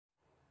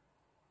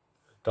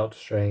Doctor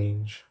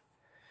Strange.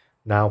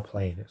 Now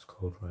playing, it's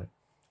called, right?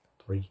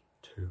 3,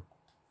 2,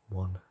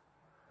 1.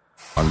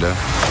 Wanda.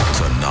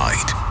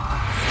 Tonight.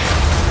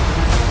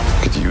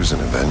 Could use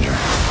an Avenger.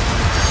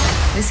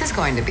 This is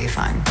going to be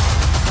fun.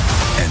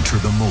 Enter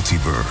the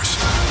multiverse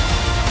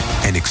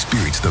and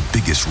experience the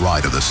biggest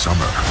ride of the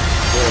summer.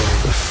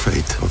 The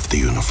fate of the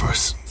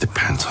universe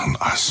depends on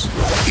us.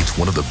 It's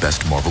one of the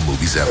best Marvel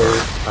movies ever.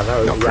 I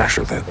know. No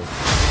pressure then.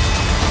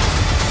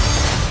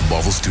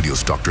 Marvel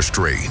Studios' Doctor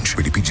Strange,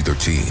 rated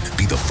PG-13.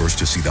 Be the first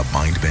to see the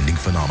mind-bending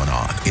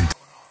phenomenon in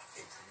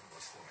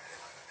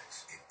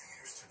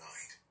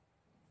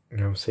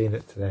I'm seeing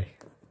it today.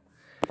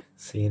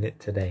 Seeing it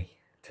today.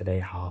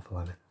 Today,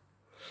 11:30.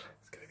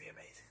 It's going to be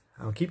amazing.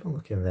 I'll keep on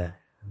looking there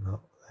and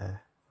not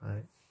there.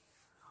 Right?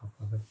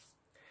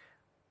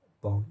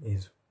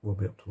 11:30. We'll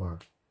be up tomorrow.